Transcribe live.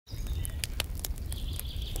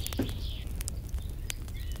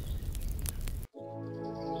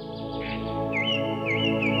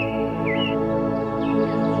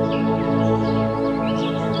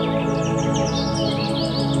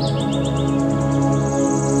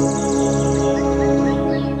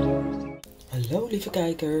lieve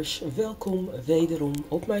kijkers, welkom wederom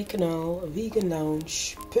op mijn kanaal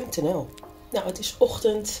veganlounge.nl. Nou, het is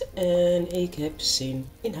ochtend en ik heb zin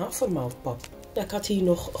in havermoutpap. Nou, ik had hier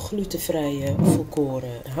nog glutenvrije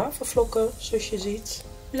volkoren havervlokken, zoals je ziet.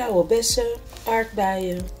 Blauwe bessen,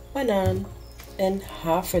 aardbeien, banaan en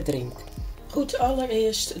haverdrink. Goed,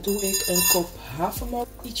 allereerst doe ik een kop havermout,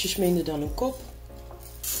 ietsjes minder dan een kop.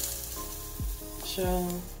 Zo,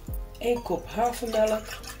 1 kop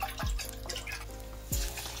havermelk.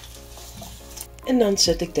 En dan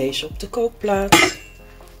zet ik deze op de kookplaat.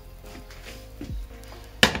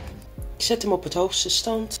 Ik zet hem op het hoogste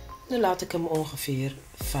stand. Dan laat ik hem ongeveer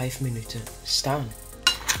 5 minuten staan.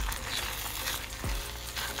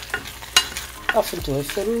 Af en toe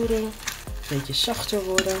even roeren. Een beetje zachter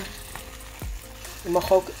worden. Je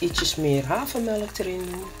mag ook ietsjes meer havermelk erin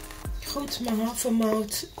doen. Goed, mijn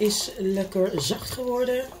havermout is lekker zacht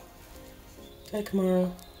geworden. Kijk maar,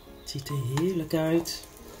 het ziet er heerlijk uit.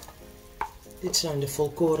 Dit zijn de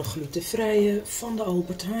volkoren glutenvrije van de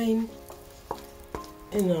Albert Heijn.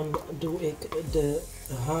 En dan doe ik de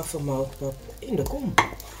havermoutpap in de kom.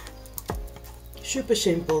 Super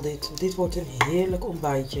simpel dit. Dit wordt een heerlijk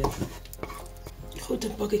ontbijtje. Goed,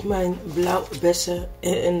 dan pak ik mijn blauwe bessen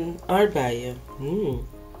en aardbeien.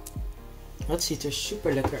 Dat ziet er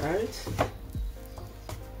super lekker uit.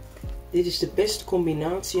 Dit is de beste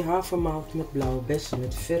combinatie havermout met blauwe bessen,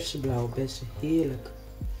 met verse blauwe bessen. Heerlijk.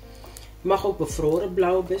 Je mag ook bevroren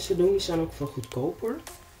blauwe bessen doen, die zijn ook veel goedkoper.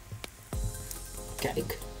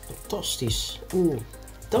 Kijk, fantastisch.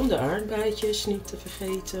 Dan de aardbeidjes niet te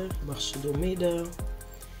vergeten. Je mag ze doormidden.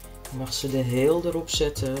 Je mag ze er heel erop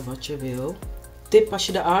zetten, wat je wil. Tip, als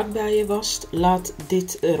je de aardbeien wast, laat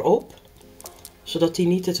dit erop. Zodat die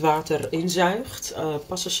niet het water inzuigt.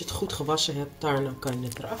 Pas als je het goed gewassen hebt, daarna kan je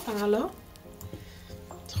het eraf halen.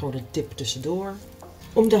 Gewoon een tip tussendoor.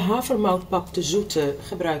 Om de havermoutpap te zoeten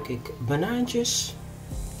gebruik ik banaantjes.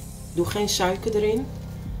 Doe geen suiker erin,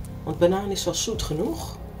 want banaan is al zoet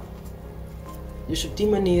genoeg. Dus op die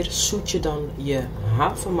manier zoet je dan je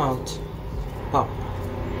havermoutpap.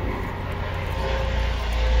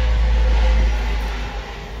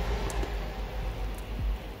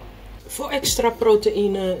 Voor extra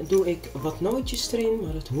proteïne doe ik wat nootjes erin,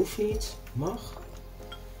 maar dat hoeft niet, mag.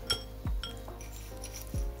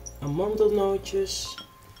 Amandelnootjes.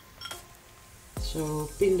 Zo,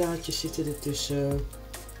 pindaatjes zitten ertussen.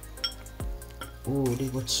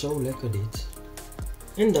 Dit wordt zo lekker dit.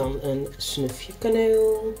 En dan een snufje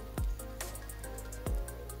kaneel.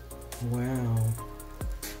 Wauw.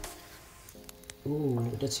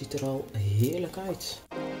 Dat ziet er al heerlijk uit.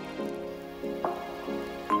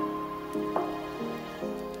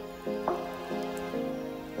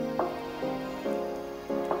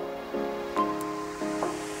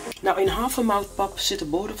 Nou, in havermoutpap zitten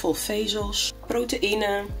boordevol vezels,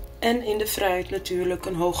 proteïne en in de fruit natuurlijk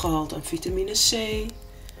een hoog gehalte aan vitamine C,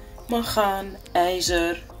 mangaan,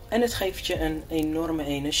 ijzer en het geeft je een enorme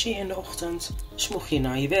energie in de ochtend. Dus mocht je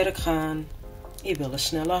naar je werk gaan, je wil een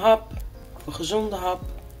snelle hap of een gezonde hap,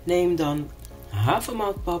 neem dan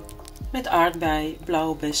havermoutpap met aardbei,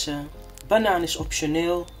 blauwe bessen. Banaan is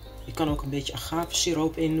optioneel, je kan ook een beetje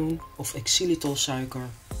agavesiroop in doen of xylitolsuiker.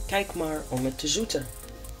 Kijk maar om het te zoeten.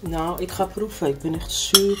 Nou, ik ga proeven. Ik ben echt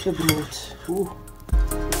super benieuwd.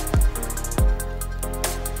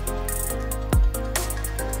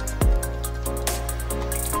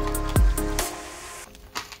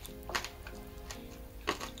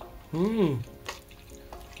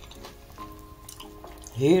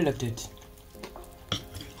 Heerlijk dit.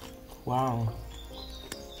 Wauw.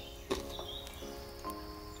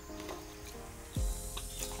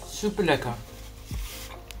 Super lekker.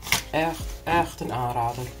 Echt een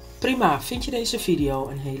aanrader. Prima, vind je deze video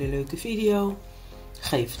een hele leuke video?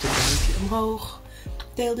 Geef het een duimpje omhoog.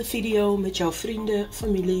 Deel de video met jouw vrienden,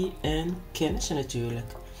 familie en kennissen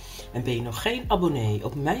natuurlijk. En ben je nog geen abonnee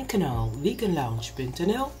op mijn kanaal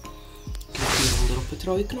veganlounge.nl? Klik hieronder op het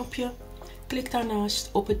rode knopje. Klik daarnaast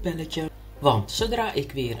op het belletje. Want zodra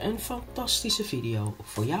ik weer een fantastische video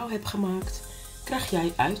voor jou heb gemaakt, krijg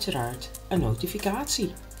jij uiteraard een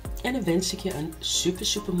notificatie. En dan wens ik je een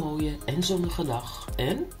super mooie en zonnige dag.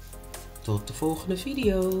 En tot de volgende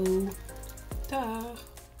video. Dag.